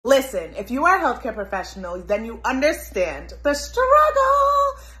Listen, if you are a healthcare professional, then you understand the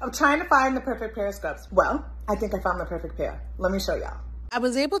struggle of trying to find the perfect pair of scrubs. Well, I think I found the perfect pair. Let me show y'all. I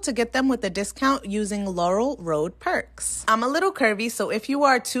was able to get them with a discount using Laurel Road Perks. I'm a little curvy, so if you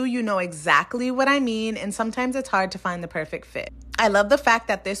are too, you know exactly what I mean, and sometimes it's hard to find the perfect fit. I love the fact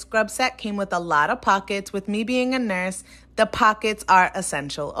that this scrub set came with a lot of pockets. With me being a nurse, the pockets are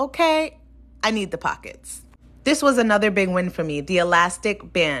essential, okay? I need the pockets. This was another big win for me, the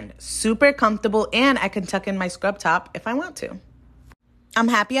elastic band. Super comfortable, and I can tuck in my scrub top if I want to. I'm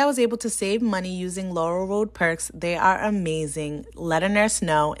happy I was able to save money using Laurel Road Perks. They are amazing. Let a nurse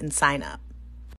know and sign up.